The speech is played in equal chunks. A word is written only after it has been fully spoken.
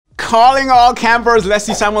Calling all campers,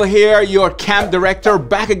 Leslie Samuel here, your camp director,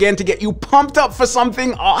 back again to get you pumped up for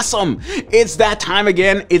something awesome. It's that time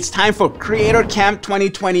again. It's time for Creator Camp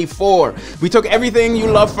 2024. We took everything you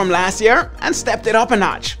loved from last year and stepped it up a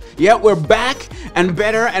notch. Yeah, we're back and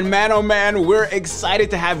better, and man oh man, we're excited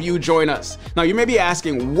to have you join us. Now you may be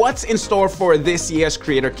asking, what's in store for this year's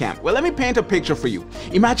Creator Camp? Well, let me paint a picture for you.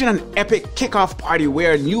 Imagine an epic kickoff party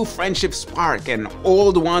where new friendships spark and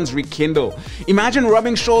old ones rekindle. Imagine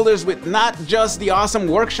rubbing shoulders with not just the awesome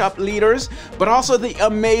workshop leaders, but also the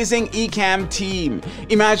amazing Ecamm team.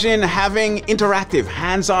 Imagine having interactive,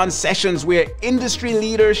 hands-on sessions where industry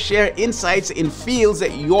leaders share insights in fields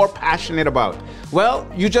that you're passionate about. Well,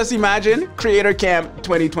 you just imagine Creator Camp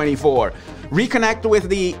 2024. Reconnect with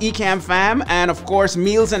the Ecamm fam, and of course,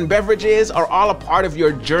 meals and beverages are all a part of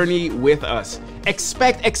your journey with us.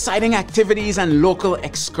 Expect exciting activities and local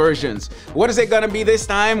excursions. What is it gonna be this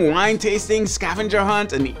time? Wine tasting, scavenger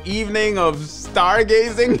hunt, an evening of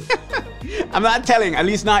stargazing? I'm not telling, at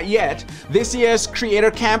least not yet. This year's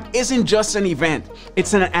Creator Camp isn't just an event,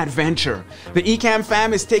 it's an adventure. The Ecamm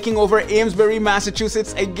fam is taking over Amesbury,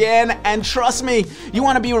 Massachusetts again, and trust me, you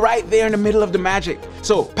wanna be right there in the middle of the magic.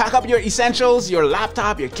 So pack up your essentials, your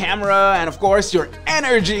laptop, your camera, and of course your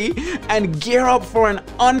energy, and gear up for an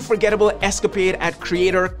unforgettable escapade at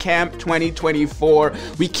Creator Camp 2024.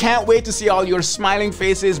 We can't wait to see all your smiling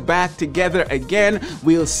faces back together again.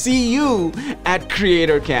 We'll see you at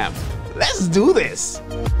Creator Camp. Let's do this.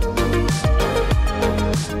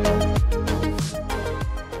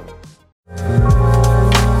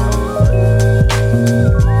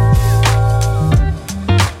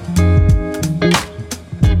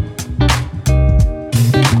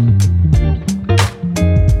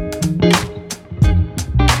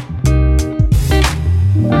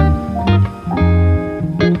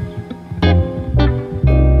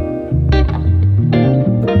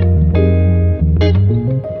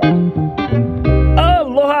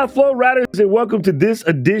 Flow Riders, and welcome to this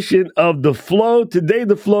edition of The Flow. Today,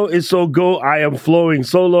 The Flow is so go. I am flowing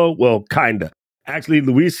solo. Well, kinda. Actually,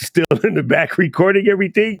 Luis is still in the back recording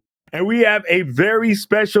everything. And we have a very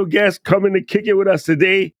special guest coming to kick it with us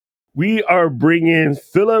today. We are bringing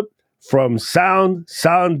Philip from Sound.io.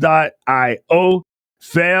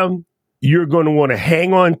 Fam, you're going to want to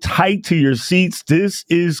hang on tight to your seats. This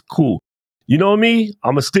is cool. You know me,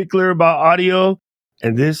 I'm a stickler about audio,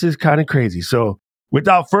 and this is kind of crazy. So,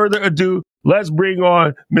 without further ado, let's bring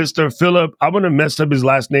on Mr. Philip. I'm going to mess up his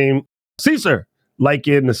last name. Caesar, like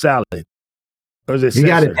in the salad. Or is it you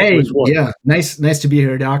got it. Hey, yeah. Nice to be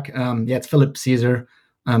here, Doc. It's Philip Caesar.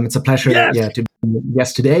 It's a pleasure to be a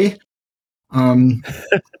guest today. I'm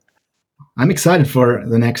excited for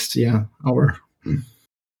the next hour.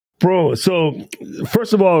 Bro, so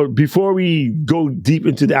first of all, before we go deep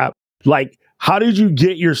into that, how did you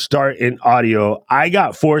get your start in audio? I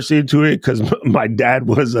got forced into it because my dad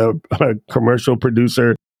was a commercial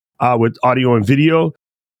producer with audio and video.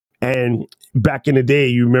 And back in the day,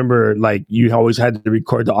 you remember, you always had to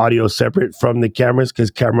record the audio separate from the cameras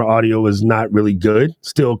because camera audio was not really good,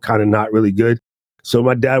 still kind of not really good. So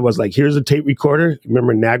my dad was like, here's a tape recorder.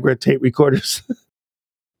 Remember Nagra tape recorders?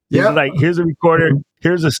 Yeah. Like, here's a recorder.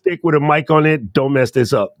 Here's a stick with a mic on it. Don't mess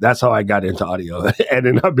this up. That's how I got into audio. And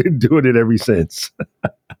then I've been doing it ever since.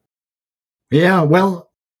 Yeah, well,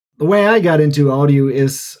 the way I got into audio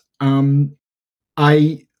is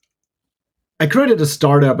I created a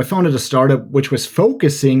startup. I founded a startup which was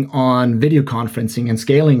focusing on video conferencing and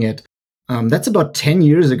scaling it. That's about 10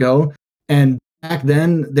 years ago. And back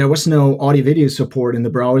then, there was no audio video support in the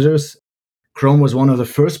browsers. Chrome was one of the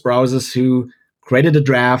first browsers who created a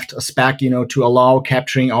draft, a spec, to allow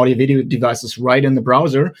capturing audio video devices right in the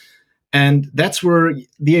browser. And that's where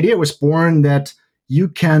the idea was born that you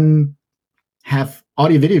can have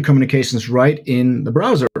audio video communications right in the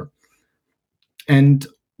browser. And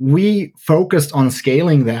we focused on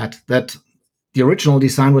scaling that the original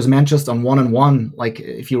design was meant just on one-on-one. Like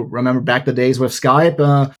if you remember back the days with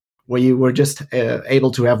Skype, where you were just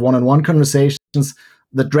able to have one-on-one conversations.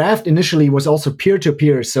 The draft initially was also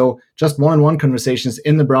peer-to-peer, so just one-on-one conversations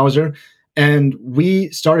in the browser. And we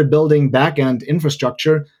started building back-end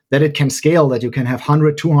infrastructure that it can scale, that you can have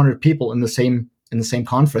 100, 200 people in the same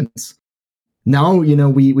conference. Now,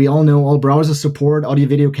 we all know all browsers support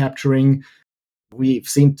audio-video capturing. We've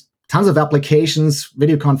seen tons of applications,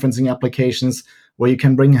 video conferencing applications, where you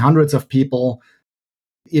can bring hundreds of people,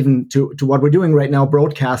 even to what we're doing right now,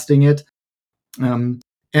 broadcasting it.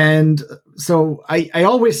 And so I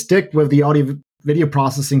always stick with the audio video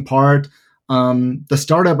processing part. The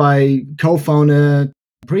startup I co-founded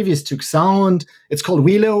previous to Sound, it's called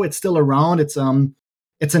Welo. It's still around. It's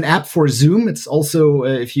it's an app for Zoom. It's also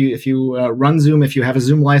if you run Zoom, if you have a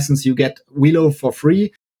Zoom license, you get Welo for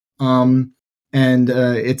free.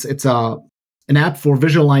 It's an app for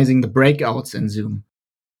visualizing the breakouts in Zoom.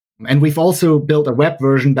 And we've also built a web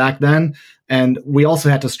version back then, and we also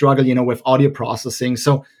had to struggle, with audio processing.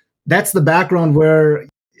 So that's the background where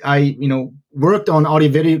I, worked on audio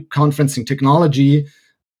video conferencing technology,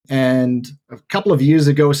 and a couple of years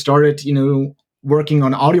ago started, working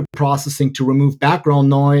on audio processing to remove background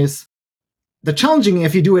noise. The challenging,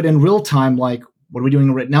 if you do it in real time, like what we're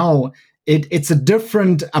doing right now, it's a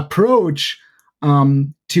different approach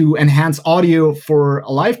to enhance audio for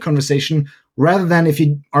a live conversation, rather than if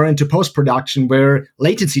you are into post-production where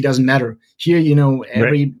latency doesn't matter. Here,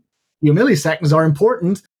 every few milliseconds are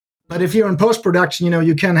important. But if you're in post-production,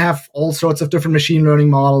 you can have all sorts of different machine learning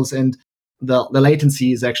models, and the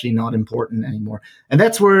latency is actually not important anymore. And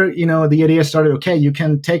that's where, the idea started. Okay, you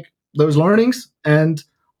can take those learnings and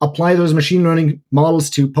apply those machine learning models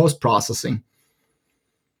to post-processing.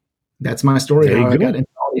 That's my story. How I got into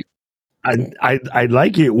audio. I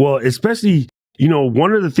like it. Well, especially,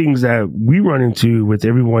 one of the things that we run into with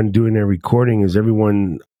everyone doing their recording is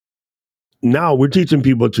now we're teaching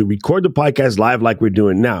people to record the podcast live like we're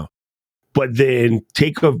doing now, but then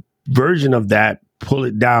take a version of that, pull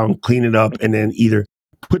it down, clean it up, and then either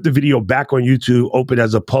put the video back on YouTube, open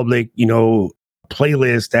as a public,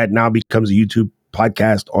 playlist that now becomes a YouTube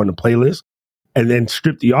podcast on the playlist, and then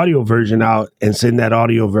strip the audio version out and send that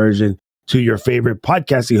audio version to your favorite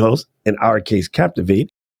podcasting host, in our case, Captivate.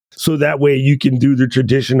 So that way you can do the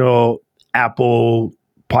traditional Apple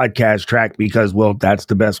podcast track because, well, that's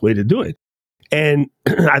the best way to do it. And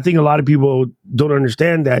I think a lot of people don't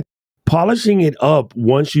understand that polishing it up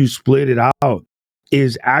once you split it out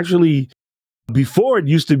is actually, before it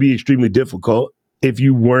used to be extremely difficult if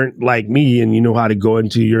you weren't like me and you know how to go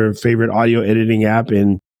into your favorite audio editing app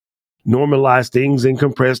and normalize things and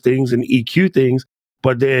compress things and EQ things.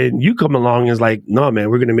 But then you come along and it's like, no, man,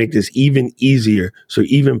 we're going to make this even easier. So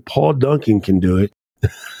even Paul Duncan can do it.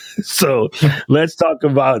 So let's talk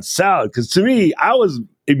about sound. Because to me, I was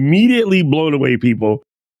immediately blown away, people.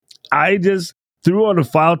 I just threw on a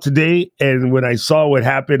file today. And when I saw what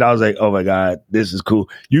happened, I was like, oh, my God, this is cool.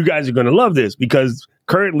 You guys are going to love this because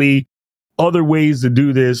currently other ways to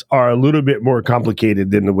do this are a little bit more complicated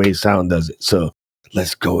than the way sound does it. So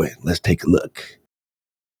let's go in. Let's take a look.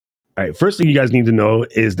 All right, first thing you guys need to know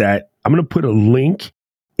is that I'm going to put a link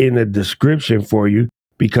in the description for you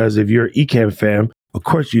because if you're Ecamm fam, of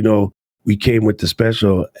course, we came with the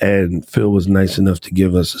special and Phil was nice enough to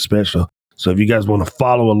give us a special. So if you guys want to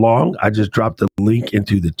follow along, I just dropped the link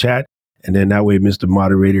into the chat and then that way Mr.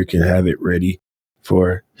 Moderator can have it ready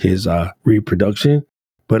for his reproduction.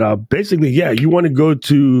 But basically, yeah, you want to go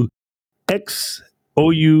to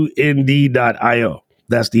xound.io.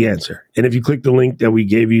 That's the answer. And if you click the link that we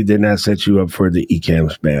gave you, then that sets you up for the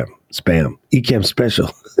Ecamm Ecamm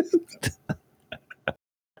special.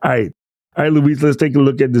 All right, Luis, let's take a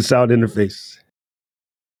look at the sound interface.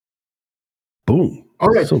 Boom. All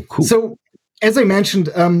right. So cool. So as I mentioned,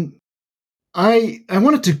 I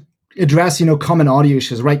wanted to address, common audio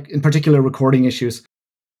issues, right? In particular, recording issues,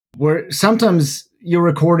 where sometimes your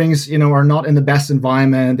recordings, are not in the best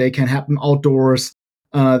environment. They can happen outdoors.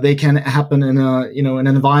 They can happen in an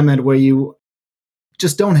environment where you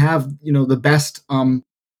just don't have, the best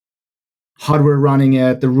hardware running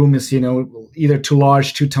it. The room is, either too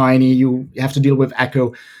large, too tiny. You have to deal with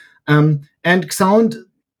echo. And Xound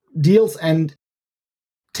deals and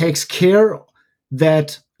takes care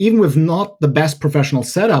that even with not the best professional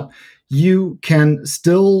setup, you can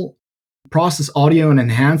still process audio and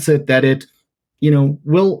enhance it that it,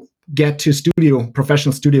 will get to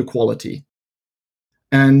professional studio quality.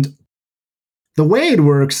 And the way it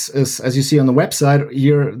works is, as you see on the website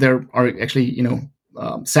here, there are actually,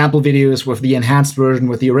 sample videos with the enhanced version,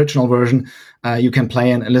 with the original version. You can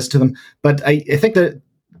play and listen to them. But I think that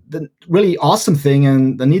the really awesome thing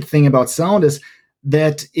and the neat thing about Xound is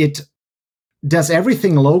that it does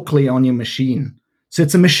everything locally on your machine. So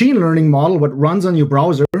it's a machine learning model what runs on your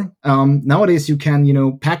browser. Nowadays, you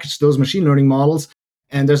can, package those machine learning models.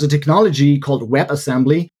 And there's a technology called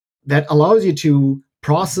WebAssembly that allows you to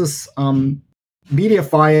process media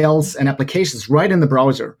files and applications right in the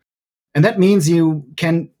browser. And that means you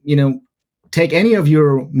can, take any of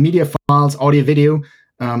your media files, audio, video,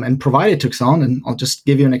 and provide it to Xound. And I'll just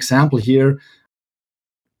give you an example here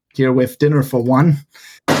with Dinner for One.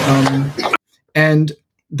 And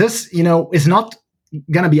this, is not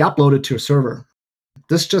going to be uploaded to a server.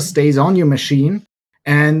 This just stays on your machine.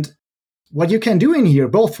 And what you can do in here,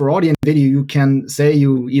 both for audio and video, you can say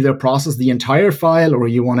you either process the entire file or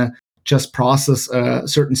you want to just process a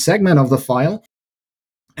certain segment of the file.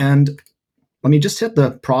 And let me just hit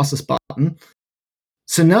the process button.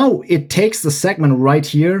 So now it takes the segment right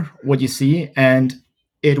here, what you see, and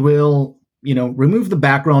it will, remove the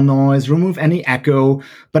background noise, remove any echo,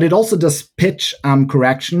 but it also does pitch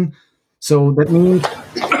correction. So that means,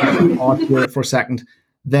 here for a second,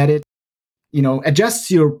 that it,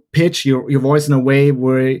 adjusts your pitch, your voice in a way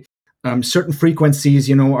where certain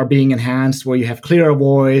frequencies, are being enhanced, where you have clearer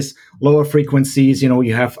voice, lower frequencies,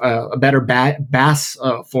 you have a better bass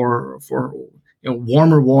for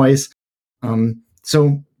warmer voice.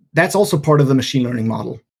 So that's also part of the machine learning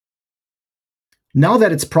model. Now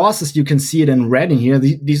that it's processed, you can see it in red in here.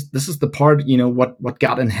 This is the part, what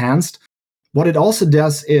got enhanced. What it also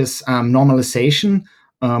does is normalization.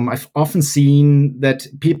 I've often seen that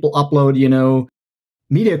people upload,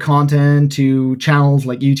 media content to channels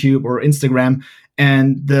like YouTube or Instagram,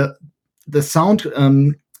 and the sound,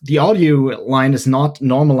 the audio line is not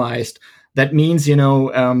normalized. That means,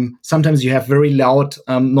 sometimes you have very loud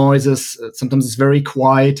noises, sometimes it's very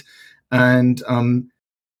quiet, and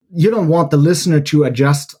you don't want the listener to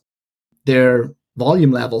adjust their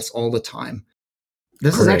volume levels all the time.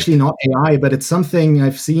 This Correct. is actually not AI, but it's something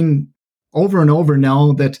I've seen over and over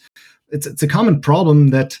now, that it's a common problem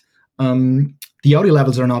that the audio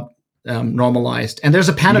levels are not normalized. And there's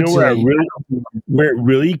a penalty. Where it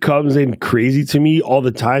really comes in crazy to me all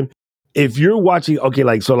the time, if you're watching,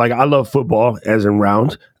 I love football as in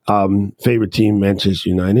round, favorite team, Manchester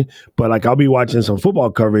United, but I'll be watching some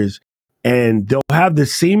football coverage and they'll have the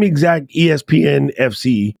same exact ESPN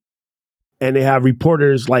FC and they have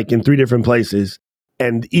reporters in 3 different places.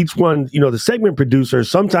 And each one, the segment producer,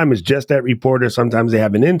 sometimes it's just that reporter, sometimes they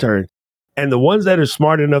have an intern. And the ones that are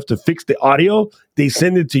smart enough to fix the audio, they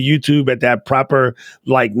send it to YouTube at that proper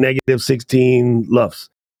 -16 LUFS.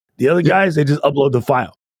 The other guys, they just upload the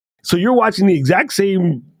file. So you're watching the exact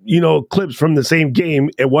same, clips from the same game,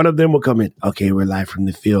 and one of them will come in. Okay, we're live from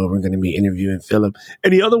the field. We're going to be interviewing Philip.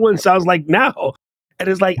 And the other one sounds like now. And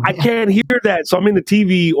it's I can't hear that. So I'm in the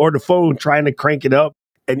TV or the phone trying to crank it up.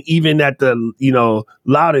 And even at the,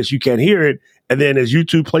 loudest, you can't hear it. And then as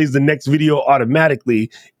YouTube plays the next video automatically,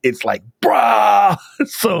 it's brah.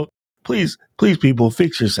 So please, people,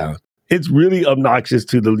 fix your sound. It's really obnoxious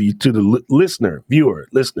to the listener, viewer,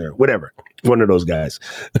 whatever. One of those guys.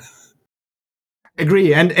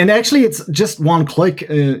 Agree. And actually, it's just one click.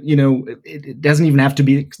 It doesn't even have to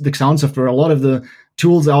be the sound software. A lot of the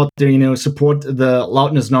tools out there, support the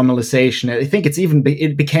loudness normalization. I think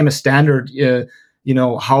it became a standard.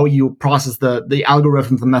 How you process the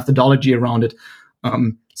algorithm, the methodology around it.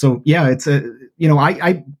 So yeah, it's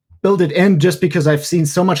I built it in just because I've seen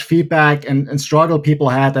so much feedback and struggle people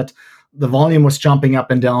had that the volume was jumping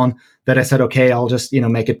up and down, that I said, okay, I'll just,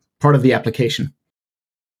 make it part of the application.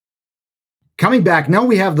 Coming back, now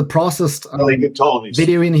we have the processed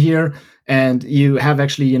video in here, and you have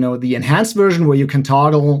actually, the enhanced version where you can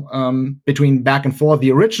toggle between back and forth,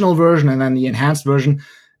 the original version and then the enhanced version.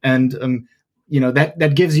 And,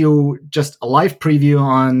 that gives you just a live preview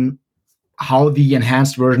on how the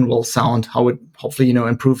enhanced version will sound, how it hopefully,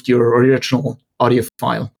 improved your original audio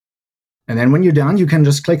file. And then when you're done, you can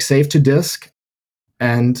just click Save to Disk,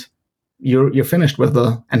 and you're finished with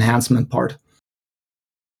the enhancement part.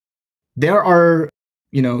 There are,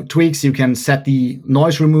 tweaks. You can set the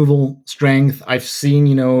noise removal strength. I've seen,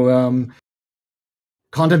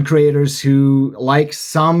 content creators who like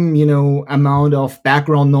some, amount of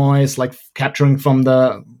background noise, like capturing from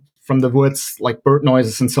the woods, like bird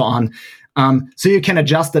noises and so on. So you can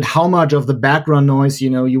adjust it, how much of the background noise,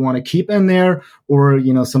 you want to keep in there, or,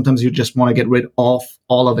 sometimes you just want to get rid of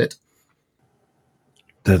all of it.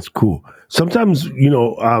 That's cool. Sometimes,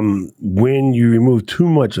 when you remove too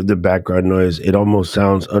much of the background noise, it almost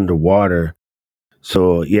sounds underwater.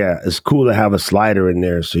 So yeah, it's cool to have a slider in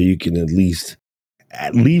there so you can at least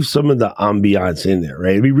leave some of the ambiance in there,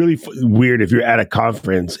 right? It'd be really weird if you're at a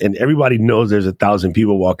conference and everybody knows there's 1,000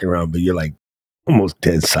 people walking around, but you're almost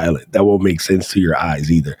dead silent. That won't make sense to your eyes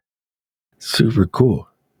either. Super cool.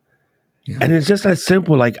 Yeah. And it's just that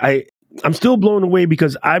simple. I'm still blown away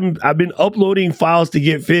because I've been uploading files to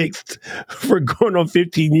get fixed for going on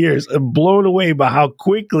 15 years. I'm blown away by how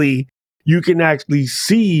quickly you can actually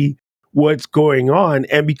see what's going on.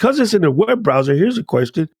 And because it's in a web browser, here's a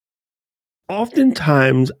question.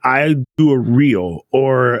 Oftentimes I do a reel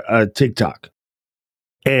or a TikTok,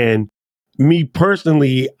 and me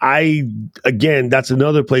personally, that's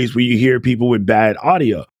another place where you hear people with bad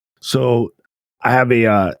audio. So I have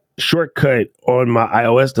a shortcut on my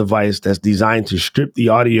iOS device that's designed to strip the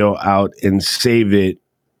audio out and save it,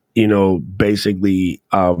 basically,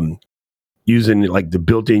 using like the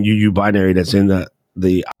built-in UU binary that's in the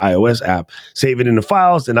iOS app, save it in the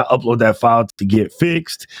files, then I upload that file to get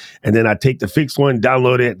fixed. And then I take the fixed one,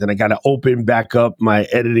 download it. Then I got to open back up my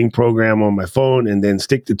editing program on my phone and then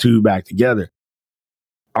stick the two back together.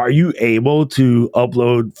 Are you able to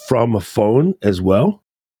upload from a phone as well,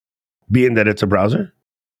 being that it's a browser?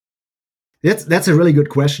 That's a really good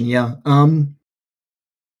question. Yeah.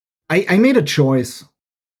 I made a choice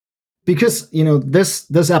because,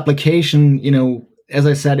 this application, as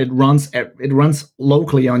I said, it runs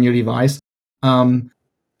locally on your device.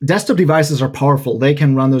 Desktop devices are powerful. They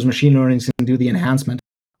can run those machine learnings and do the enhancement.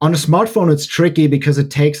 On a smartphone, it's tricky because it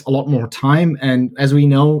takes a lot more time. And as we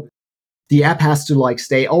know, the app has to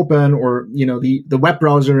stay open, or the web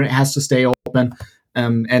browser has to stay open.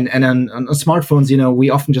 And on smartphones, we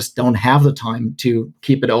often just don't have the time to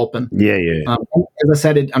keep it open. Yeah. As I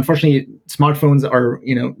said, unfortunately, smartphones are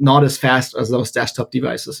not as fast as those desktop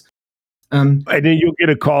devices. And then you'll get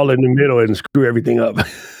a call in the middle and screw everything up.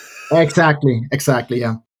 Exactly.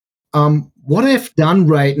 Yeah. What I've done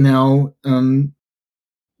right now,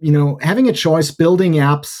 having a choice, building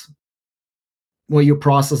apps where you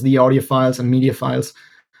process the audio files and media files.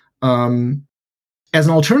 As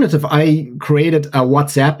an alternative, I created a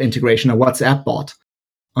WhatsApp integration, a WhatsApp bot.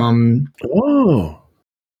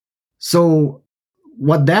 So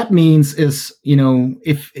what that means is, have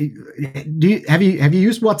you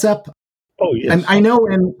used WhatsApp? Oh yes. And I know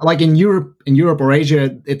in Europe or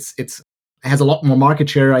Asia, it's has a lot more market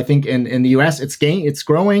share. I think in the US, it's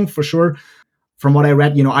growing for sure. From what I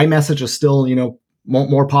read, iMessage is still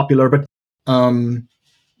more popular. But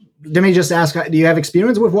let me just ask: do you have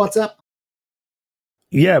experience with WhatsApp?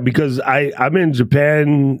 Yeah, because I'm in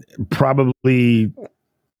Japan probably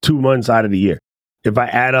 2 months out of the year. If I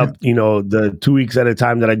add up, the 2 weeks at a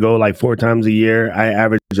time that I go, like 4 times a year, I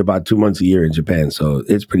average about 2 months a year in Japan. So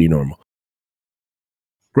it's pretty normal.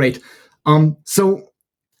 Great. So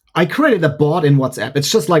I created a bot in WhatsApp.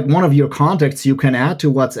 It's just like one of your contacts you can add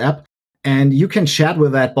to WhatsApp, and you can chat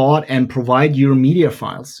with that bot and provide your media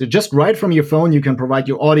files. So just right from your phone, you can provide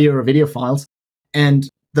your audio or video files, and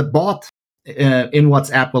the bot in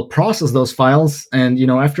WhatsApp will process those files, and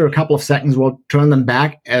after a couple of seconds, we'll turn them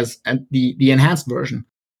back as the enhanced version.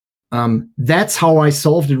 That's how I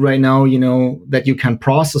solved it right now. That you can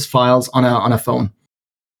process files on a phone.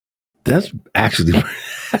 That's actually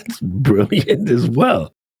that's brilliant as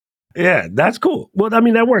well. Yeah, that's cool. Well, I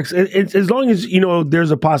mean, that works. It's as long as there's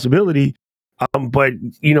a possibility. But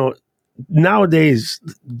nowadays,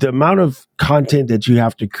 the amount of content that you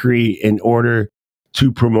have to create in order to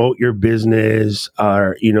promote your business,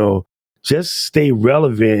 or just stay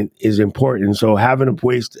relevant is important. So having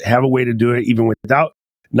a way to do it, even without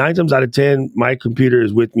 9 times out of 10, my computer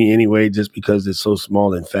is with me anyway, just because it's so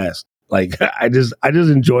small and fast. Like I just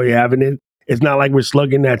enjoy having it. It's not like we're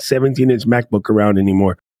slugging that 17-inch MacBook around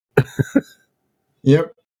anymore.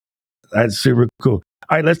 Yep, that's super cool.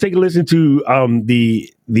 All right, let's take a listen to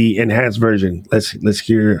the enhanced version. Let's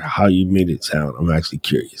hear how you made it sound. I'm actually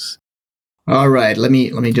curious. All right, let me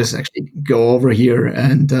just actually go over here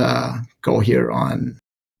and go here on,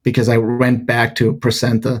 because I went back to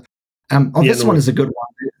present the. This one is a good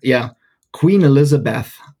one. Yeah, Queen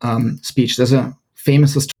Elizabeth speech. There's a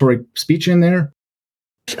famous historic speech in there.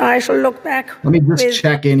 I shall look back. Let me just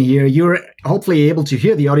check in here. You're hopefully able to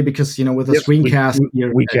hear the audio because with the screencast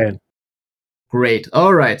here. We can. Great.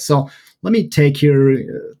 All right. So let me take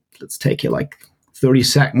here. Let's take here like 30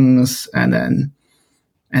 seconds and then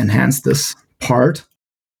enhance this part.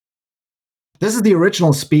 This is the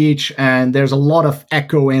original speech, and there's a lot of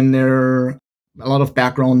echo in there, a lot of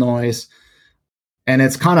background noise, and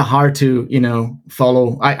it's kind of hard to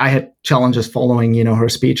follow. I had challenges following her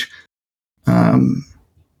speech.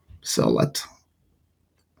 So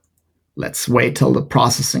let's wait till the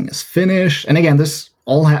processing is finished. And again, this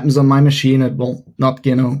all happens on my machine. It will not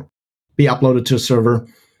be uploaded to a server.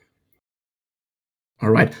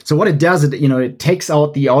 All right. So what it does, it takes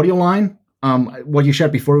out the audio line, what you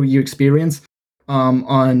shared before you experience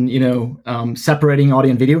on separating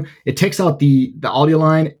audio and video. It takes out the audio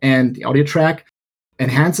line and the audio track,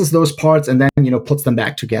 enhances those parts, and then puts them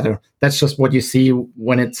back together. That's just what you see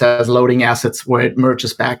when it says loading assets, where it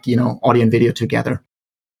merges back audio and video together.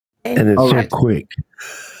 And it's so quick.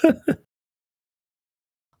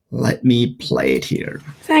 Let me play it here.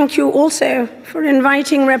 Thank you also for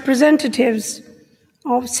inviting representatives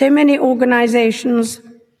of so many organizations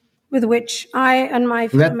with which I and my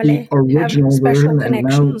family have special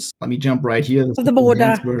connections. Let me jump right here. Of the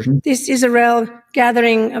border. This is a real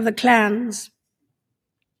gathering of the clans.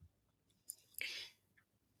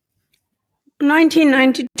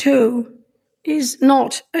 1992 is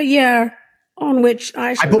not a year on which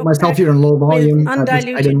I put myself here in low volume. I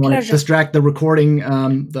didn't want to distract the recording,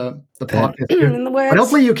 the podcast here. But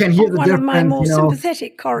hopefully you can hear the difference.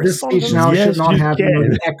 This speech now should not have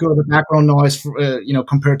the echo, the background noise,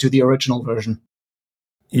 compared to the original version.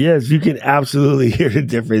 Yes, you can absolutely hear the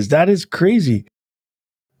difference. That is crazy.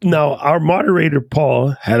 Now, our moderator,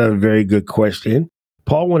 Paul, had a very good question.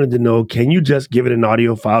 Paul wanted to know, can you just give it an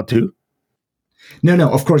audio file too? No,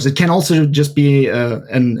 of course. It can also just be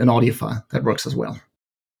an audio file. That works as well.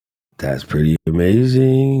 That's pretty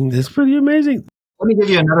amazing. Let me give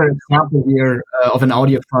you another example here of an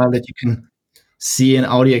audio file that you can see an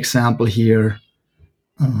audio example here.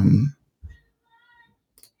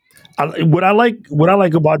 What I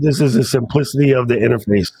like about this is the simplicity of the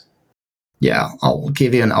interface. Yeah, I'll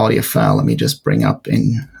give you an audio file. Let me just bring up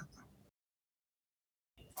in.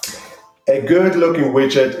 A good-looking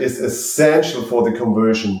widget is essential for the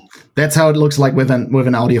conversion. That's how it looks like with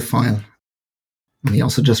an audio file. Let me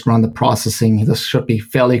also just run the processing. This should be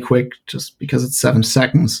fairly quick, just because it's 7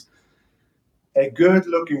 seconds. A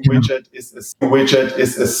good-looking widget is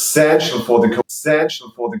essential for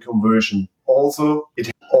the conversion. Also,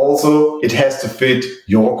 it has to fit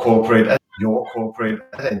your corporate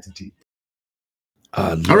identity.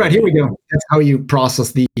 All right, here we go. That's how you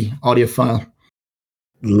process the audio file.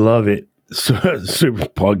 Love it. Super.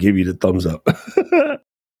 Paul gave you the thumbs up.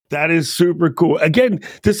 That is super cool. Again,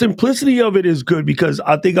 the simplicity of it is good because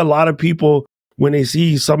I think a lot of people, when they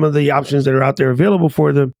see some of the options that are out there available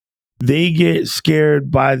for them, they get scared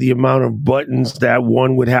by the amount of buttons that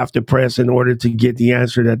one would have to press in order to get the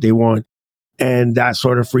answer that they want. And that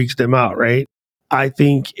sort of freaks them out, right? I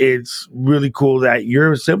think it's really cool that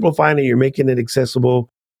you're simplifying it, you're making it accessible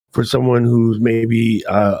for someone who's maybe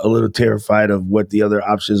a little terrified of what the other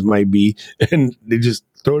options might be. And they just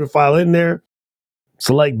throw the file in there,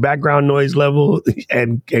 select background noise level,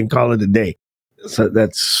 and call it a day. So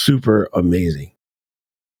that's super amazing.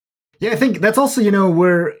 Yeah, I think that's also,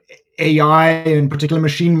 where AI, in particular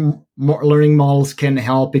machine learning models, can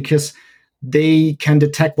help because they can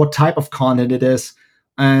detect what type of content it is.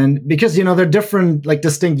 And because, there are different,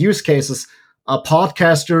 distinct use cases. A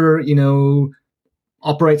podcaster,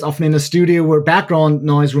 operates often in a studio where background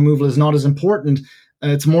noise removal is not as important.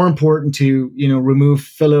 It's more important to, remove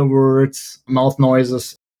filler words, mouth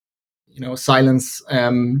noises, silence.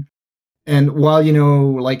 And while,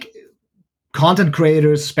 content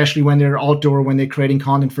creators, especially when they're outdoor, when they're creating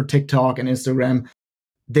content for TikTok and Instagram,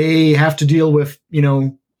 they have to deal with,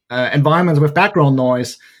 environments with background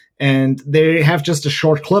noise. And they have just a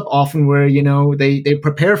short clip often where, they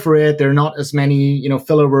prepare for it. There are not as many,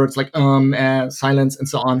 filler words like silence and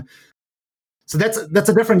so on. So that's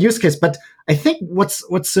a different use case. But I think what's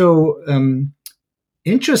so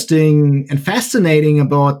interesting and fascinating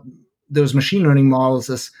about those machine learning models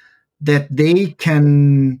is that they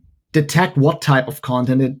can detect what type of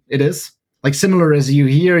content it is. Like similar as you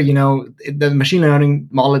hear, the machine learning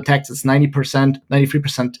model detects it's 90%,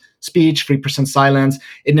 93% speech, 3% silence.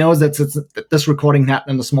 It knows that this recording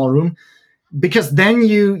happened in a small room. Because then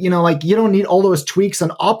you don't need all those tweaks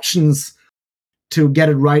and options to get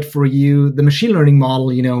it right for you. The machine learning model,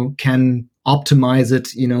 can optimize it,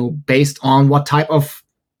 based on what type of,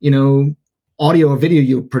 audio or video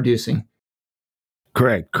you're producing.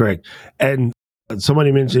 Correct. And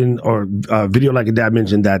somebody mentioned, or Video Like a Dad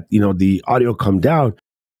mentioned that, the audio come down.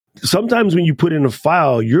 Sometimes when you put in a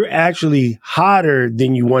file, you're actually hotter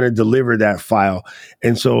than you want to deliver that file.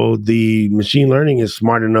 And so the machine learning is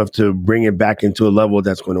smart enough to bring it back into a level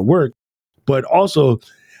that's going to work. But also,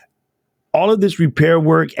 all of this repair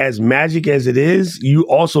work, as magic as it is, you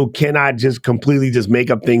also cannot just completely just make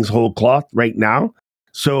up things whole cloth right now.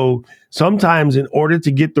 So sometimes in order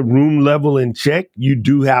to get the room level in check, you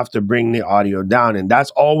do have to bring the audio down. And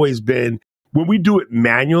that's always been, when we do it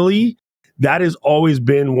manually, that has always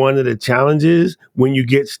been one of the challenges when you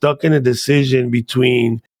get stuck in a decision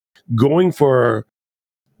between going for,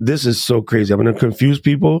 this is so crazy, I'm going to confuse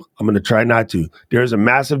people. I'm going to try not to. There's a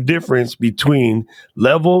massive difference between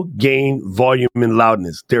level, gain, volume, and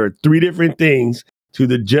loudness. There are 3 different things. To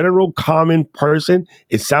the general common person,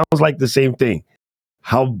 it sounds like the same thing.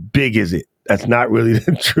 How big is it? That's not really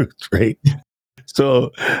the truth, right?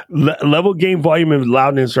 So level, gain, volume, and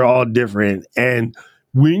loudness are all different. And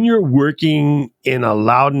when you're working in a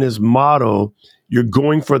loudness model, you're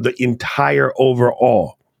going for the entire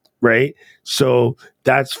overall, right? So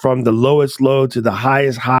that's from the lowest low to the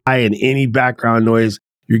highest high, and any background noise,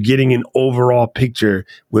 you're getting an overall picture.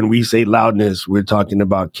 When we say loudness, we're talking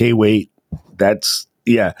about K-weight.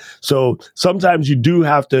 So sometimes you do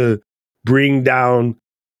have to bring down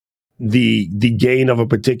the gain of a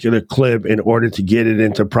particular clip in order to get it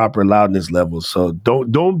into proper loudness levels. So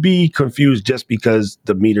don't be confused just because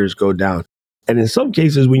the meters go down. And in some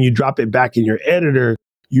cases, when you drop it back in your editor,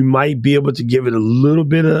 you might be able to give it a little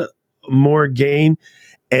bit of more gain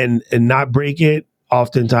and not break it.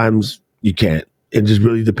 Oftentimes you can't. It just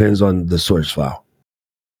really depends on the source file.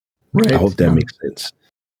 Right. I hope that makes sense.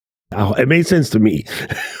 It made sense to me,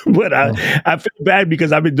 but I feel bad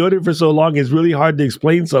because I've been doing it for so long. It's really hard to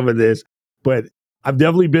explain some of this, but I've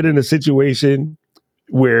definitely been in a situation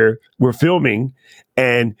where we're filming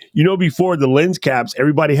and, before the lens caps,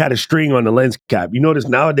 everybody had a string on the lens cap. You notice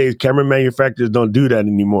nowadays camera manufacturers don't do that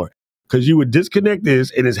anymore because you would disconnect this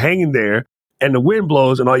and it's hanging there and the wind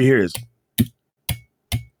blows and all you hear is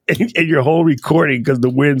and your whole recording because the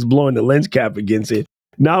wind's blowing the lens cap against it.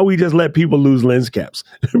 Now we just let people lose lens caps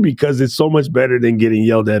because it's so much better than getting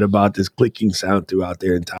yelled at about this clicking sound throughout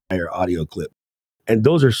their entire audio clip. And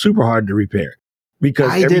those are super hard to repair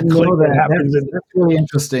because I didn't know that. That's really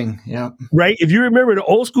interesting. Yeah. Right. If you remember the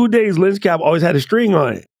old school days, lens cap always had a string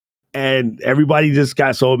on it. And everybody just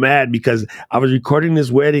got so mad because I was recording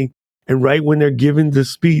this wedding and right when they're giving the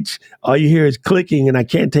speech, all you hear is clicking and I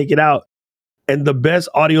can't take it out. And the best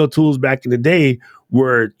audio tools back in the day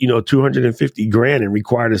were, $250,000 and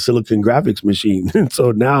required a silicon graphics machine. And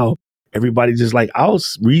so now everybody's just like, I'll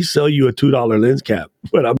resell you a $2 lens cap,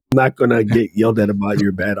 but I'm not going to get yelled at about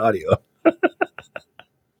your bad audio.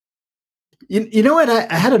 You know what?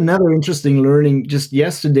 I had another interesting learning just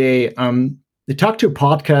yesterday. I talked to a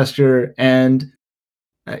podcaster and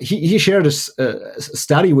he shared a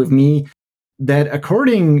study with me that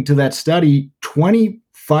according to that study, 25%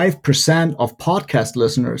 of podcast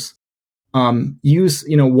listeners use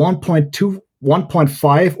 1.2,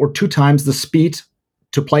 1.5 or 2 times the speed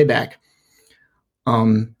to playback.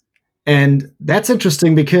 And that's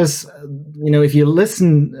interesting because if you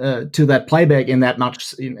listen to that playback in that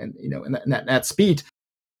much in that speed,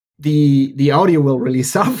 the audio will really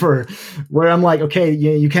suffer. Where I'm like, okay,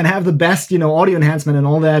 you can have the best audio enhancement and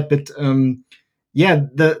all that, but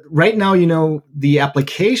right now the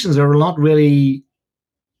applications are not really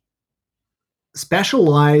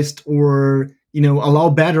specialized or allow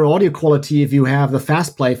better audio quality if you have the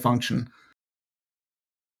fast play function.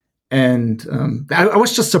 And I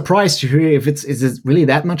was just surprised to hear is it really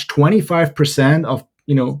that much? 25% of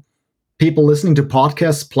people listening to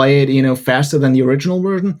podcasts play it faster than the original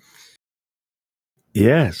version.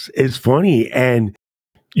 Yes, it's funny, and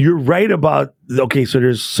you're right about. Okay, so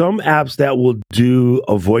there's some apps that will do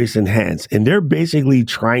a voice enhance, and they're basically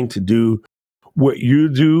trying to do what you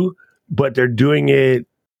do, but they're doing it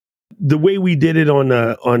the way we did it on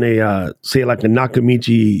a say like a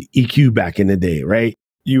Nakamichi EQ back in the day, right?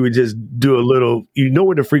 You would just do a little,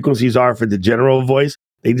 where the frequencies are for the general voice.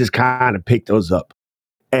 They just kind of pick those up.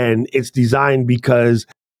 And it's designed because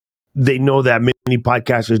they know that many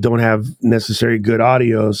podcasters don't have necessary good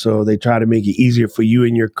audio. So they try to make it easier for you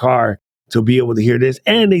in your car to be able to hear this.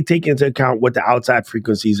 And they take into account what the outside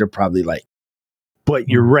frequencies are probably like. But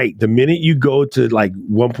you're right. The minute you go to like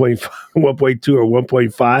 1.5, 1.2 or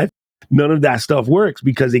 1.5, none of that stuff works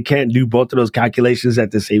because they can't do both of those calculations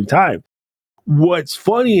at the same time. What's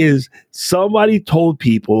funny is somebody told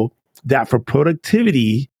people that for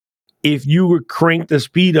productivity, if you would crank the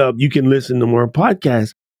speed up, you can listen to more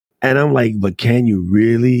podcasts. And I'm like, but can you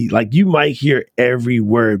really? Like, you might hear every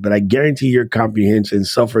word, but I guarantee your comprehension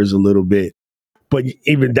suffers a little bit. But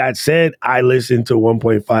even that said, I listen to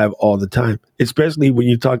 1.5 all the time, especially when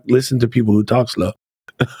you listen to people who talk slow.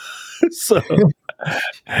 So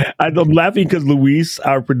I'm laughing because Luis,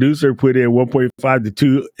 our producer, put in 1.5 to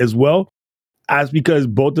 2 as well. That's because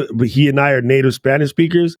he and I are native Spanish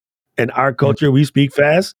speakers. In our culture, we speak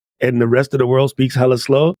fast and the rest of the world speaks hella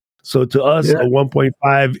slow. So to us, a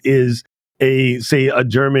 1.5 is a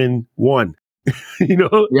German 1,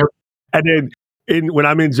 Yep. And then when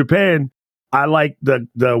I'm in Japan, I like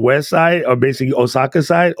the west side, or basically Osaka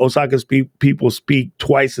side. Osaka's people speak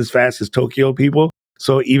twice as fast as Tokyo people.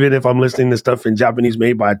 So even if I'm listening to stuff in Japanese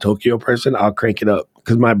made by a Tokyo person, I'll crank it up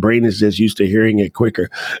because my brain is just used to hearing it quicker.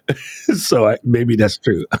 So maybe that's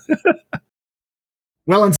true.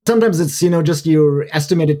 Well, and sometimes it's just your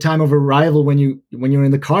estimated time of arrival when you're in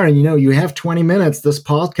the car, and you have 20 minutes. This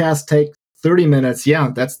podcast takes 30 minutes. Yeah,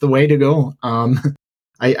 that's the way to go.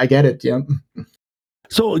 I get it. Yeah.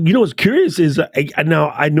 So what's curious is now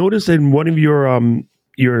I noticed in one of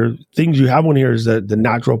your things you have on here is the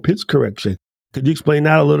natural pitch correction. Could you explain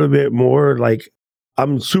that a little bit more? Like,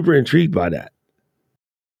 I'm super intrigued by that.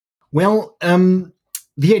 Well,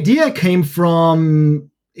 the idea came from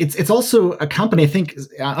it's also a company. I think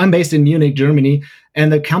I'm based in Munich, Germany,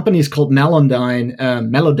 and the company is called Melodyne.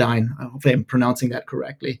 Melodyne. I hope I'm pronouncing that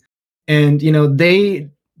correctly. And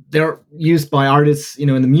they're used by artists,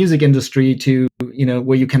 in the music industry to,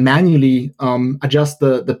 where you can manually adjust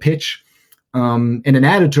the pitch in an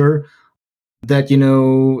editor that,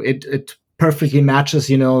 it perfectly matches,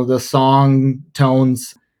 the song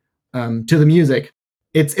tones to the music.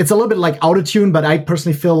 It's a little bit like autotune, but I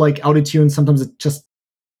personally feel like autotune sometimes it just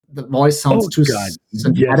the voice sounds too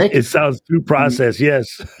synthetic. Yes, it sounds too processed.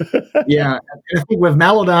 Yes. Yeah, I think with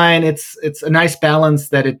Melodyne, it's a nice balance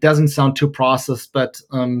that it doesn't sound too processed, but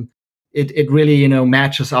it really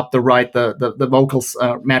matches up the vocals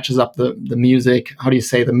matches up the music. How do you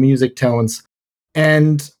say the music tones?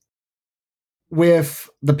 And with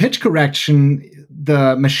the pitch correction,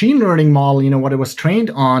 the machine learning model, what it was trained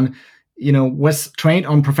on, was trained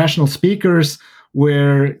on professional speakers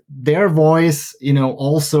where their voice,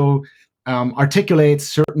 also articulates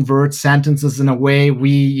certain words, sentences in a way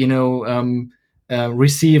we,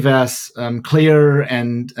 receive as clear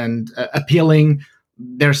and appealing,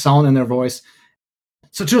 their sound and their voice.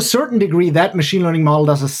 So to a certain degree, that machine learning model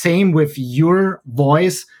does the same with your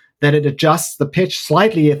voice, that it adjusts the pitch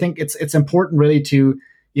slightly. I think it's important really to,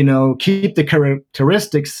 keep the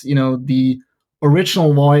characteristics, the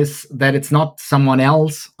original voice, that it's not someone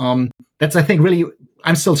else. That's, I think, really,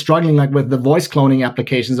 I'm still struggling like with the voice cloning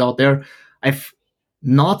applications out there. I've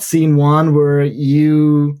not seen one where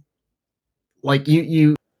you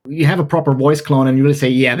have a proper voice clone and you really say,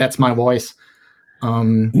 yeah, that's my voice.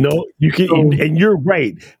 No, you can, and you're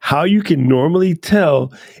right. How you can normally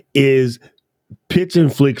tell is pitch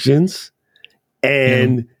inflections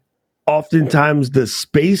and oftentimes the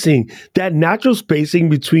spacing, that natural spacing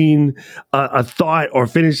between a thought or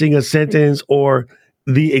finishing a sentence or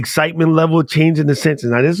the excitement level change in the sentence.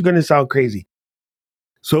 Now, this is going to sound crazy.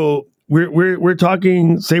 So we're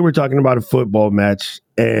talking about a football match,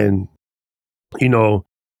 and we're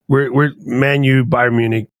Man U, Bayern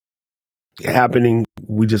Munich happening.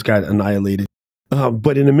 We just got annihilated.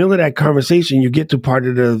 But in the middle of that conversation, you get to part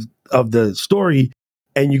of the story,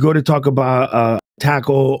 and you go to talk about a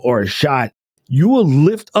tackle or a shot. You will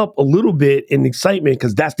lift up a little bit in excitement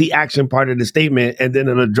because that's the action part of the statement, and then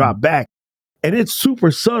it'll drop back. And it's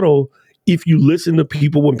super subtle if you listen to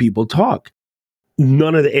people when people talk.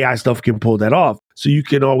 None of the AI stuff can pull that off. So you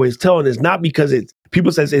can always tell. And it's not because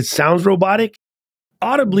people says it sounds robotic.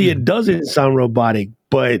 Audibly, it doesn't sound robotic,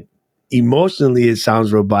 but emotionally it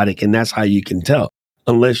sounds robotic. And that's how you can tell,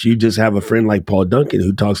 unless you just have a friend like Paul Duncan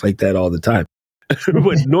who talks like that all the time.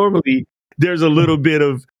 But normally there's a little bit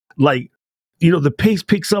of like, the pace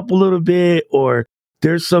picks up a little bit, or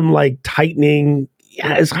there's some like tightening.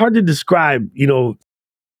 Yeah, it's hard to describe,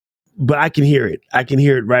 but I can hear it. I can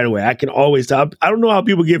hear it right away. I can always tell. I don't know how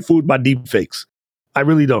people get fooled by deep fakes. I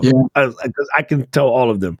really don't. Yeah. I can tell all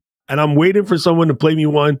of them. And I'm waiting for someone to play me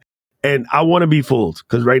one, and I want to be fooled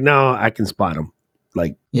because right now I can spot them.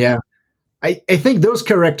 I think those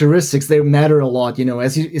characteristics, they matter a lot,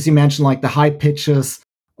 as you mentioned, like the high pitches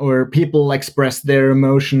or people express their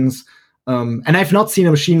emotions. And I've not seen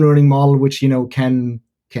a machine learning model which,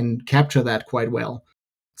 can capture that quite well.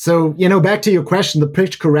 So, back to your question, the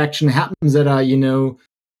pitch correction happens at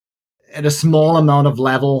at a small amount of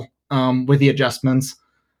level with the adjustments.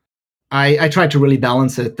 I try to really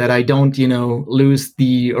balance it, that I don't, lose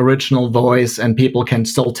the original voice and people can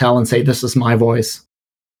still tell and say, this is my voice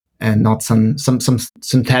and not some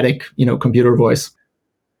synthetic, computer voice.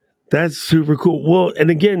 That's super cool. Well, and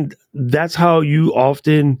again, that's how you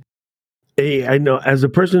often, I know as a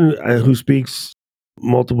person who speaks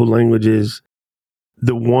multiple languages,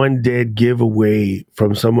 the one dead giveaway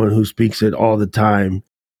from someone who speaks it all the time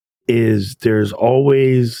is there's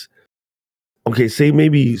always, say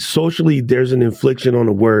maybe socially there's an inflection on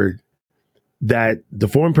a word that the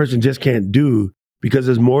foreign person just can't do because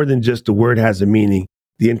there's more than just the word has a meaning.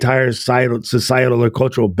 The entire societal or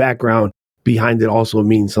cultural background behind it also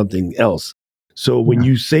means something else. So when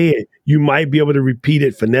you say it, you might be able to repeat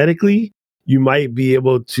it phonetically. You might be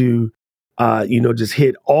able to, just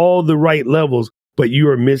hit all the right levels, but you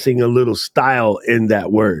are missing a little style in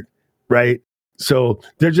that word, right? So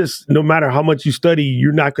they're just, no matter how much you study,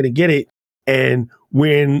 you're not going to get it. And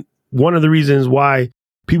when one of the reasons why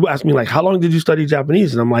people ask me, like, how long did you study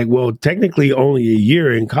Japanese? And I'm like, well, technically only a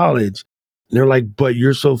year in college. And they're like, but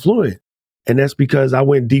you're so fluent. And that's because I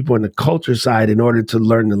went deep on the culture side in order to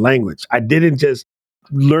learn the language. I didn't just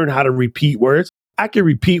learn how to repeat words. I can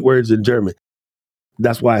repeat words in German.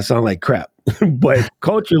 That's why I sound like crap. But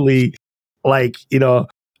culturally,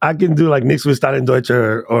 I can do like nichts verstanden Deutsch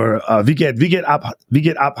or wie geht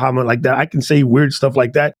ab Hammer like that. I can say weird stuff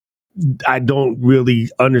like that. I don't really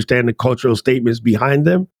understand the cultural statements behind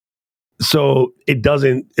them. So it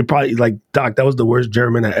probably like, Doc, that was the worst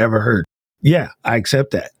German I ever heard. Yeah, I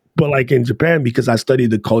accept that. But like in Japan, because I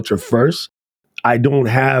studied the culture first, I don't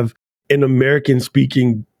have an American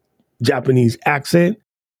speaking Japanese accent.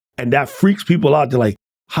 And that freaks people out. They're like,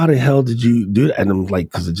 how the hell did you do that? And I'm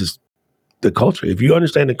like, because it's just the culture. If you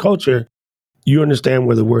understand the culture, you understand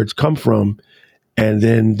where the words come from. And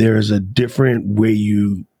then there's a different way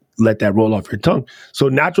you let that roll off your tongue. So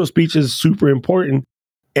natural speech is super important.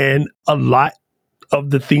 And a lot of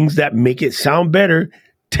the things that make it sound better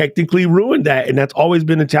technically ruin that. And that's always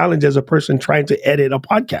been a challenge as a person trying to edit a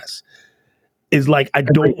podcast. Is like, I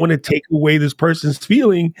don't want to take away this person's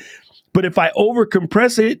feeling, but if I over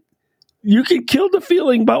compress it, you can kill the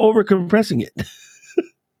feeling by over compressing it.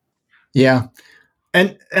 Yeah.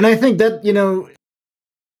 And I think that,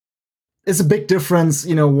 it's a big difference,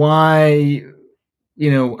 why,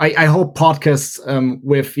 I hope podcasts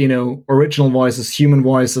with, original voices, human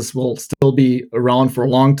voices will still be around for a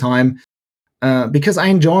long time. Because I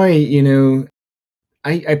enjoy,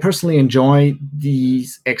 I personally enjoy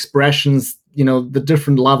these expressions, the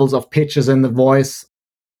different levels of pitches in the voice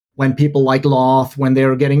when people like laugh, when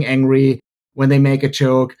they're getting angry, when they make a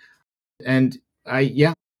joke. And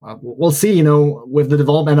we'll see, with the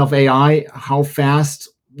development of AI, how fast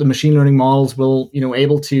the machine learning models will,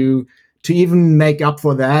 able to even make up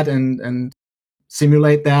for that and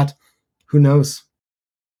simulate that. Who knows?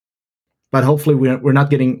 But hopefully we're not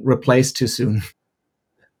getting replaced too soon.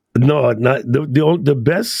 No, not the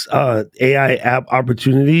best AI app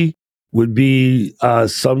opportunity would be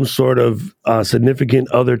some sort of significant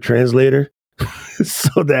other translator,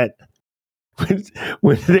 so that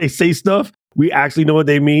when they say stuff, we actually know what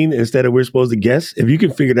they mean instead of we're supposed to guess. If you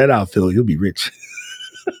can figure that out, Phil, you'll be rich.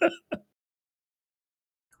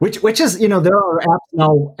 Which is, there are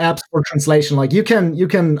apps for translation. Like you can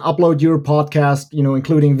upload your podcast,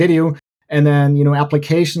 including video, and then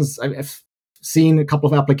applications. I've seen a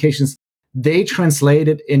couple of applications. They translate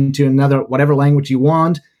it into whatever language you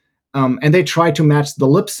want, and they try to match the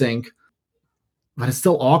lip sync, but it's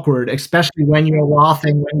still awkward, especially when you're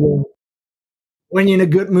laughing, when you're in a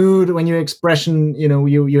good mood, when your expression,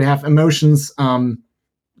 you have emotions.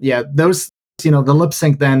 Those, the lip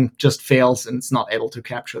sync then just fails and it's not able to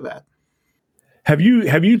capture that. Have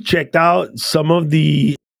you checked out some of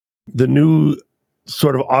the new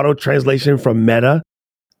sort of auto translation from Meta?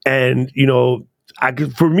 And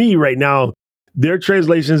for me right now, their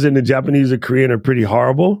translations into Japanese or Korean are pretty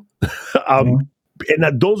horrible. And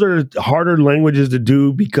those are harder languages to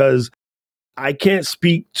do because I can't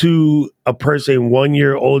speak to a person 1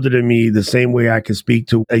 year older than me the same way I can speak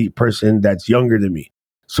to a person that's younger than me.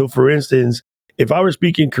 So for instance, if I were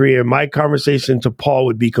speaking Korean, my conversation to Paul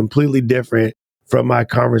would be completely different from my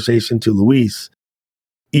conversation to Luis,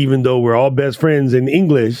 even though we're all best friends in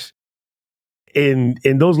English. In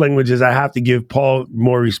those languages, I have to give Paul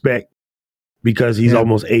more respect because he's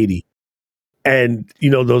almost 80. And,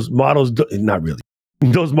 those models, not really.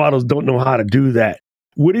 Those models don't know how to do that.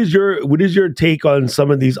 What is your take on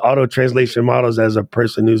some of these auto translation models as a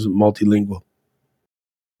person who's multilingual?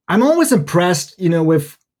 I'm always impressed,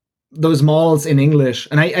 with those models in English.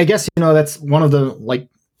 And I guess, that's one of the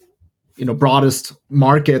broadest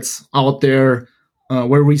markets out there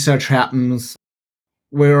where research happens,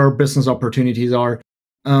 where our business opportunities are.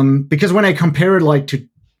 Because when I compare it to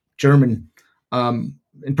German,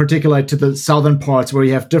 in particular to the southern parts where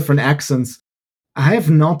you have different accents, I have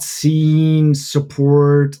not seen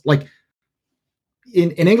support. Like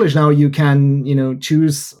in English now, you can,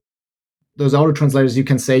 choose those auto translators. You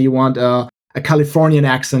can say you want a Californian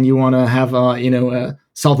accent, you want to have a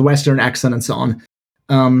Southwestern accent and so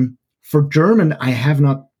on. For German, I have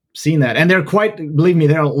not seen that. And believe me,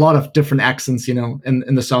 there are a lot of different accents,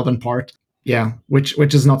 in the southern part. Yeah, which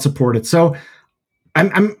is not supported. So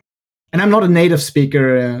I'm not a native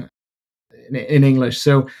speaker in English.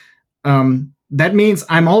 So that means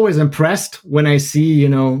I'm always impressed when I see,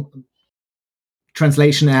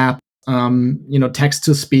 translation app, text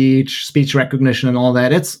to speech recognition and all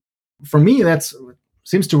that. For me, that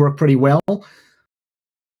seems to work pretty well.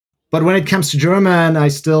 But when it comes to German, I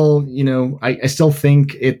still, I still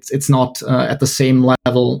think it's not at the same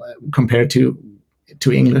level compared to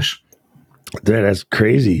English. That's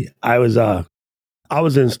crazy. I was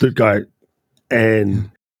in Stuttgart, and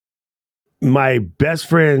my best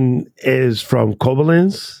friend is from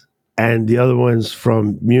Koblenz, and the other one's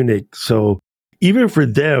from Munich. So even for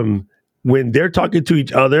them, when they're talking to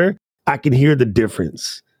each other, I can hear the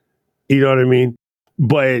difference. You know what I mean?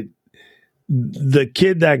 but the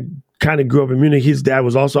kid that kind of grew up in Munich, his dad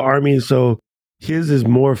was also Army, so his is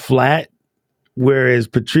more flat. Whereas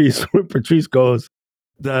Patrice, where Patrice goes,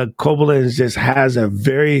 the Koblenz just has a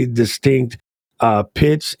very distinct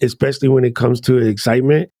pitch, especially when it comes to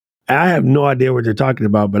excitement. I have no idea what they're talking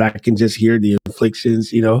about, but I can just hear the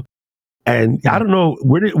inflections, you know. And I don't know,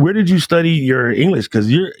 where did you study your English? Because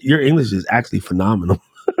your English is actually phenomenal.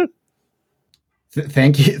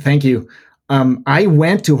 Thank you. I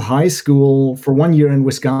went to high school for 1 year in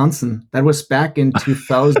Wisconsin. That was back in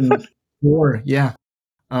 2004. Yeah.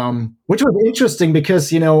 Which was interesting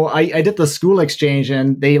because, you know, I did the school exchange,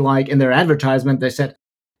 and they, like, in their advertisement, they said,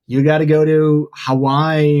 you got to go to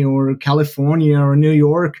Hawaii or California or New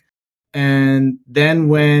York. And then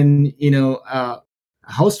when, you know, a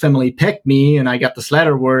host family picked me and I got this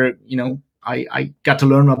letter where, you know, I got to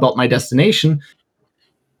learn about my destination.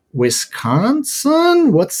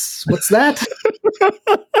 Wisconsin? What's that?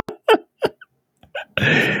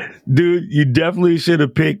 Dude, you definitely should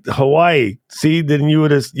have picked Hawaii. See, then you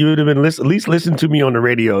would have been at least listen to me on the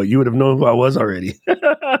radio. You would have known who I was already.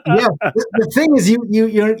 Yeah, the thing is,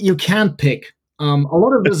 you can't pick. A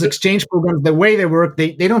lot of those exchange programs, the way they work,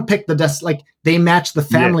 they don't pick the like they match the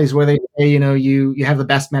families where they say, you know, you have the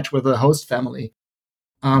best match with the host family.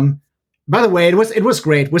 By the way, it was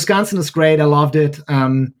great. Wisconsin is great. I loved it.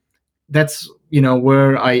 That's, you know,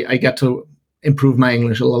 where I got to improve my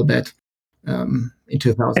English a little bit. In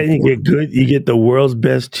 2004. And you get the world's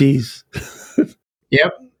best cheese.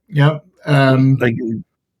 Yep. That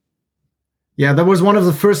was one of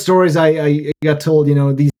the first stories I got told, you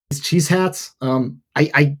know, these cheese hats.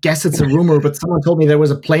 I guess it's a rumor, but someone told me there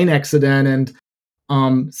was a plane accident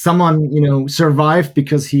and someone, you know, survived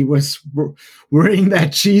because he was wearing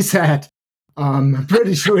that cheese hat. I'm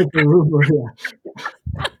pretty sure it's a rumor.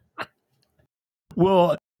 Yeah.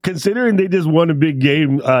 Well, considering they just won a big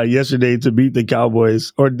game yesterday to beat the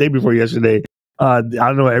Cowboys, or the day before yesterday, I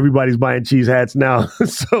don't know, everybody's buying cheese hats now.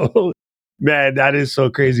 So, man, that is so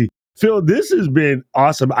crazy. Phil, this has been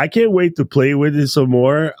awesome. I can't wait to play with it some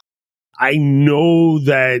more. I know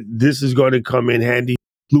that this is going to come in handy.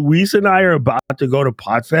 Luis and I are about to go to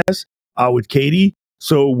Podfest with Katie.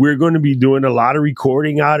 So we're going to be doing a lot of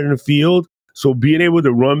recording out in the field. So being able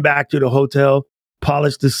to run back to the hotel,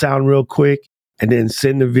 polish the sound real quick, and then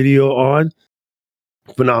send the video on,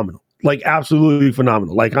 phenomenal. Like, absolutely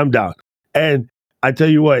phenomenal. Like, I'm down. And I tell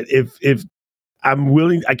you what, if I'm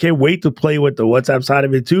willing, I can't wait to play with the WhatsApp side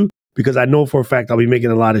of it too, because I know for a fact I'll be making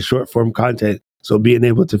a lot of short form content. So being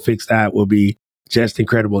able to fix that will be just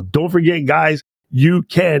incredible. Don't forget, guys, you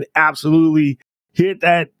can absolutely hit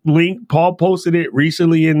that link. Paul posted it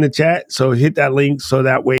recently in the chat. So hit that link so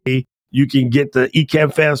that way you can get the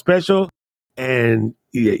Ecamm Fam special and,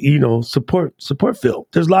 you know, support Phil.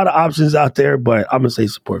 There's a lot of options out there, but I'm going to say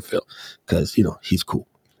support Phil because, you know, he's cool.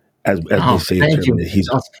 As they say in Germany,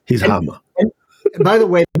 he's Hammer. And by the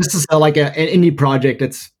way, this is like an indie project.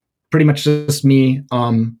 It's pretty much just me.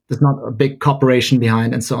 There's not a big corporation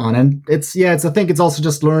behind and so on. And I think it's also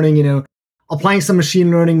just learning, you know, applying some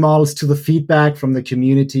machine learning models to the feedback from the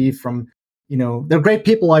community, from, you know, they're great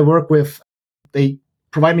people I work with. They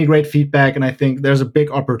provide me great feedback. And I think there's a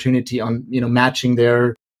big opportunity on, you know, matching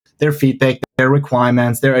their feedback, their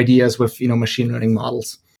requirements, their ideas with, you know, machine learning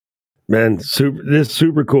models. Man, this is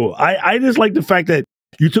super cool. I just like the fact that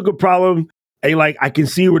you took a problem and like, I can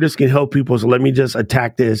see where this can help people. So let me just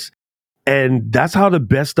attack this. And that's how the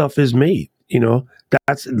best stuff is made. You know,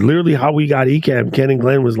 that's literally how we got Ecamm. Ken and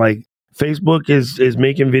Glenn was like, Facebook is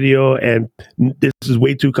making video and this is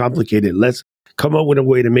way too complicated. Let's come up with a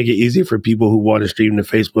way to make it easy for people who want to stream to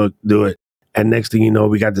Facebook, do it. And next thing you know,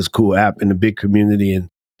 we got this cool app in the big community and,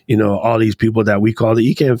 you know, all these people that we call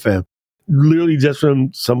the Ecamm Fam. Literally just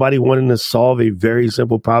from somebody wanting to solve a very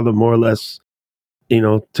simple problem, more or less, you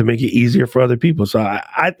know, to make it easier for other people. So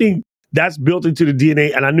I think that's built into the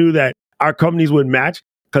DNA. And I knew that our companies would match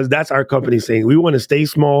because that's our company saying we want to stay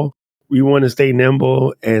small. We want to stay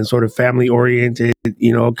nimble and sort of family oriented,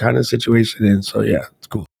 you know, kind of situation. And so, yeah, it's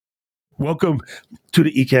cool. Welcome to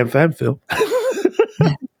the Ecamm Fam, Phil.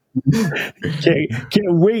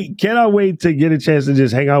 Cannot wait to get a chance to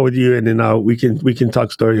just hang out with you, and then we can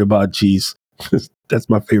talk story about cheese. That's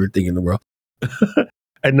my favorite thing in the world.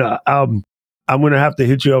 And I'm gonna have to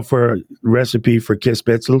hit you up for a recipe for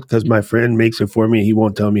Kässpätzle because my friend makes it for me. He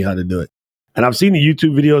won't tell me how to do it. And I've seen the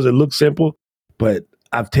YouTube videos. It looks simple, but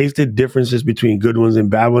I've tasted differences between good ones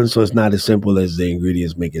and bad ones, so it's not as simple as the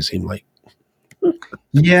ingredients make it seem like.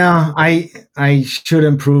 Yeah, I should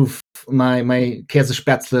improve my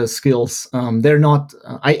Kässespätzle skills. They're not.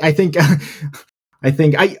 I think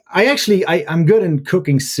I'm good in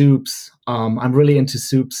cooking soups. I'm really into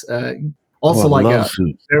soups. Also, like a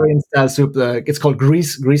Bavarian style soup. It's called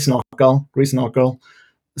Grießknödel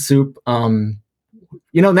soup.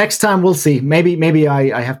 Next time we'll see. Maybe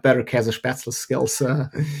I have better Käsespätzle skills.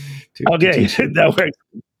 Okay, that works.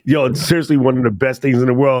 Yo, it's seriously one of the best things in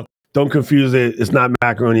the world. Don't confuse it. It's not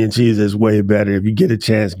macaroni and cheese. It's way better. If you get a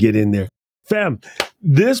chance, get in there. Fam,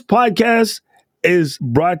 this podcast is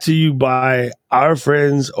brought to you by our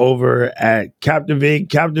friends over at Captivate.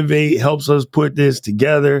 Captivate helps us put this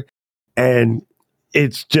together, and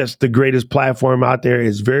it's just the greatest platform out there.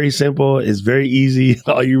 It's very simple. It's very easy.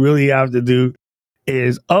 All you really have to do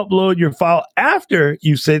is upload your file after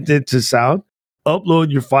you sent it to Sound.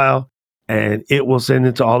 Upload your file, and it will send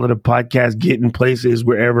it to all of the podcast getting places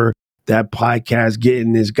wherever that podcast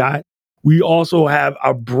getting is got. We also have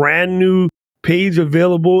a brand new page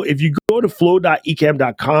available. If you go to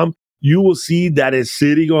flow.ecamm.com, you will see that it's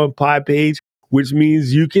sitting on Podpage, which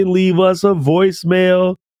means you can leave us a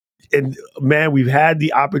voicemail. And man, we've had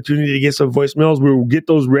the opportunity to get some voicemails. We will get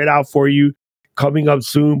those read out for you coming up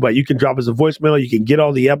soon, but you can drop us a voicemail. You can get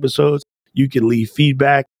all the episodes. You can leave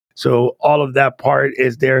feedback. So all of that part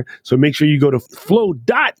is there. So make sure you go to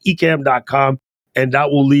flow.ecamm.com, and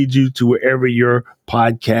that will lead you to wherever your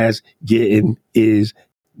podcast getting is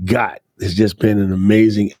got. It's just been an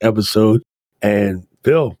amazing episode. And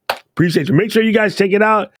Phil, appreciate you. Make sure you guys check it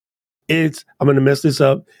out. I'm going to mess this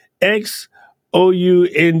up. xound.io.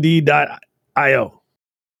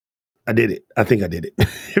 I did it. I think I did it.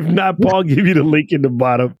 If not, Paul, give you the link in the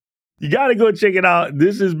bottom. You got to go check it out.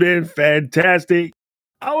 This has been fantastic.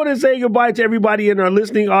 I want to say goodbye to everybody in our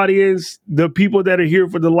listening audience, the people that are here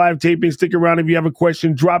for the live taping. Stick around. If you have a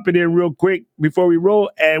question, drop it in real quick before we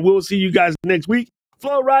roll, and we'll see you guys next week.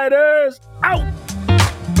 Flow Riders, out!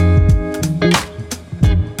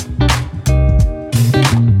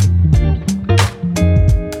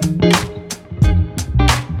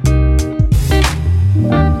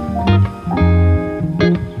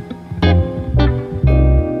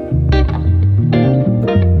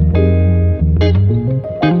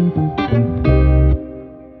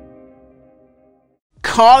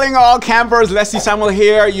 Calling all campers, Leslie Samuel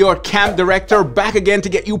here, your camp director, back again to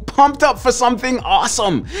get you pumped up for something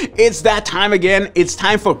awesome. It's that time again. It's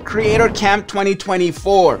time for Creator Camp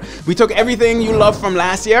 2024. We took everything you loved from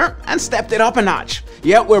last year and stepped it up a notch.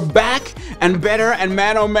 Yeah, we're back and better, and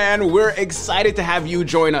man, oh man, we're excited to have you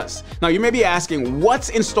join us. Now, you may be asking, what's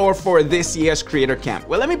in store for this year's Creator Camp?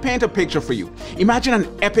 Well, let me paint a picture for you. Imagine an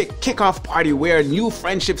epic kickoff party where new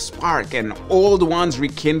friendships spark and old ones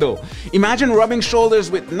rekindle. Imagine rubbing shoulders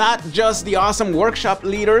with not just the awesome workshop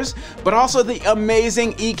leaders, but also the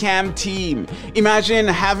amazing Ecamm team. Imagine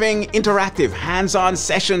having interactive, hands-on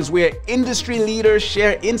sessions where industry leaders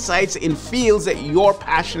share insights in fields that you're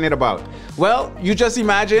passionate about. Well, you just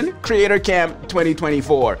imagine Creator Camp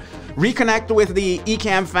 2024. Reconnect with the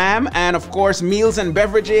Ecamm fam, and of course, meals and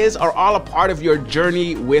beverages are all a part of your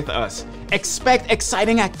journey with us. Expect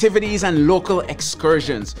exciting activities and local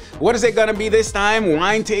excursions. What is it gonna be this time?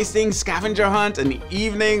 Wine tasting, scavenger hunt, an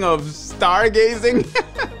evening of stargazing?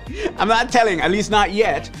 I'm not telling, at least not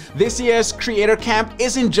yet. This year's Creator Camp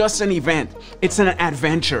isn't just an event, it's an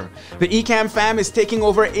adventure. The Ecamm fam is taking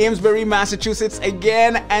over Amesbury, Massachusetts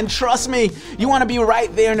again, and trust me, you wanna be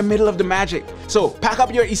right there in the middle of the magic. So pack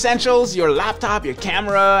up your essentials, your laptop, your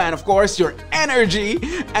camera, and of course your energy,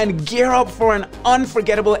 and gear up for an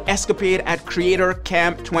unforgettable escapade at Creator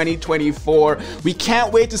Camp 2024. We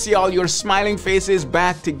can't wait to see all your smiling faces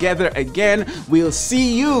back together again. We'll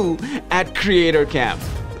see you at Creator Camp.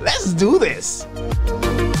 Let's do this.